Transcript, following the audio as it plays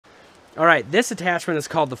Alright, this attachment is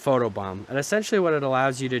called the photo bomb, and essentially what it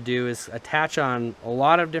allows you to do is attach on a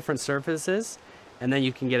lot of different surfaces, and then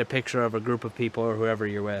you can get a picture of a group of people or whoever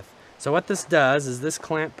you're with. So what this does is this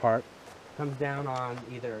clamp part comes down on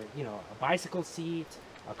either, you know, a bicycle seat,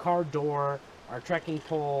 a car door, our trekking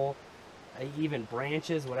pole, even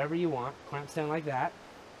branches, whatever you want. Clamps down like that.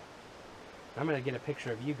 I'm going to get a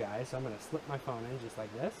picture of you guys, so I'm going to slip my phone in just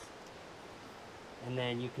like this. And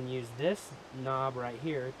then you can use this knob right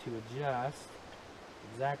here to adjust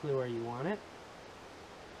exactly where you want it.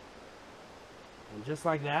 And just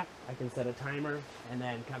like that, I can set a timer and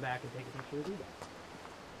then come back and take a picture of you guys.